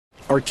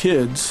Our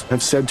kids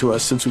have said to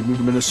us since we moved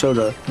to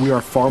Minnesota, we are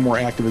far more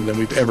active than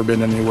we've ever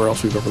been anywhere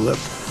else we've ever lived.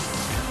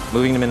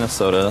 Moving to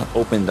Minnesota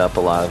opened up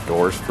a lot of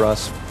doors for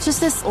us.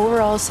 Just this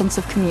overall sense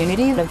of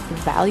community, the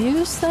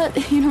values that,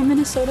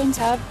 Minnesotans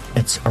have.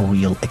 It's a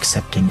real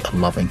accepting,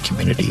 loving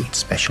community,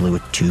 especially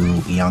with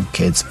 2 young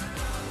kids.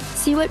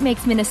 See what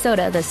makes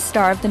Minnesota the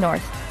star of the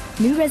North.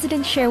 New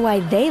residents share why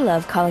they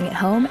love calling it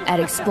home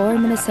at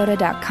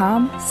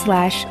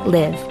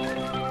exploreminnesota.com/live.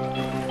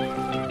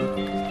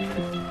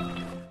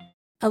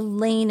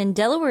 Elaine in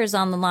Delaware is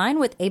on the line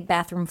with a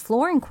bathroom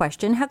flooring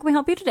question. How can we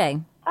help you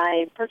today?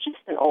 I purchased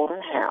an older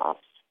house,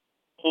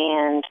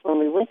 and when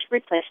we went to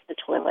replace the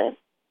toilet,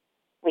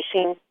 we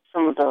seen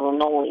some of the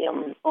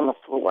linoleum on the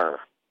floor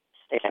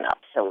sticking up.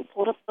 So we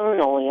pulled up the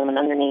linoleum, and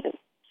underneath it,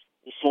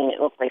 we seen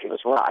it looked like it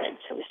was rotted.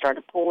 So we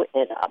started to pull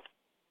it up,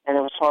 and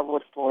there was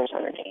hardwood floors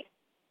underneath.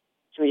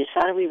 So we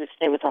decided we would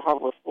stay with the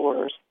hardwood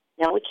floors.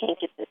 Now we can't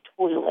get the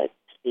toilet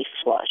to be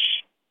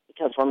flush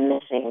because we're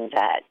missing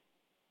that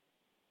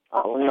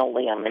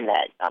linoleum in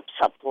that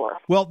subfloor.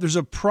 Well, there's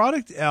a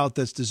product out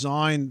that's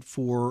designed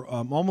for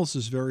almost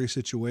this very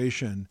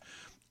situation,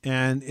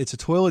 and it's a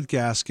toilet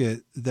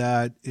gasket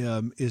that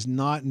is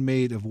not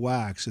made of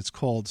wax. It's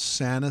called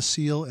Sani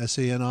Seal,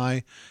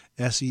 SANISEAL,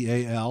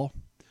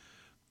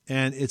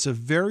 and it's a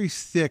very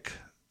thick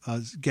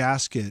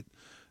gasket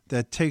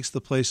that takes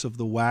the place of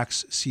the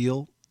wax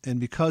seal, and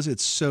because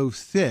it's so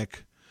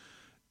thick,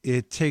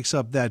 it takes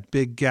up that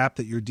big gap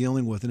that you're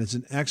dealing with, and it's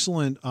an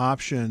excellent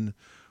option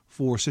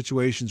for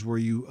situations where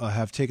you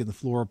have taken the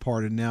floor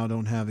apart and now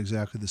don't have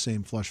exactly the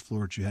same flush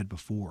floor that you had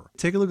before.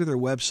 Take a look at their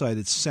website.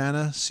 It's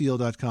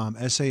saniseal.com,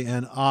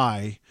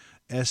 SANISEAL.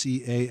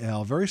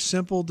 Very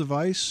simple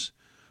device,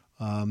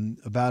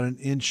 about 1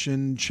 inch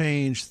and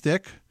change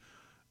thick,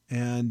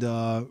 and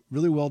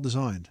really well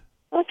designed.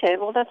 Okay,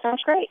 well, that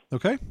sounds great.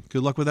 Okay,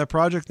 good luck with that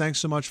project. Thanks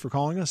so much for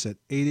calling us at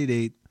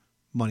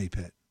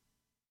 888-MONEY-PIT.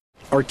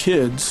 Our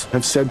kids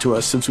have said to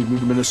us since we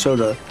moved to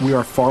Minnesota, we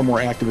are far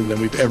more active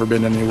than we've ever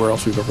been anywhere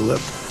else we've ever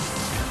lived.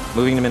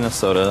 Moving to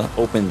Minnesota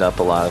opened up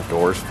a lot of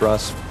doors for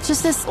us.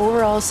 Just this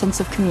overall sense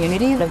of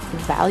community, the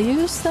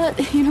values that,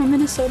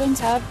 Minnesotans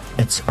have.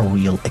 It's a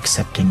real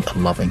accepting,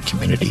 loving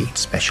community,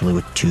 especially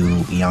with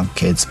 2 young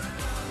kids.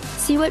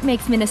 See what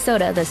makes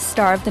Minnesota the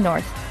star of the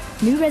North.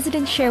 New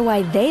residents share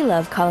why they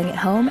love calling it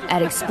home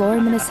at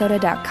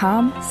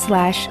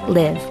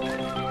exploreminnesota.com/live.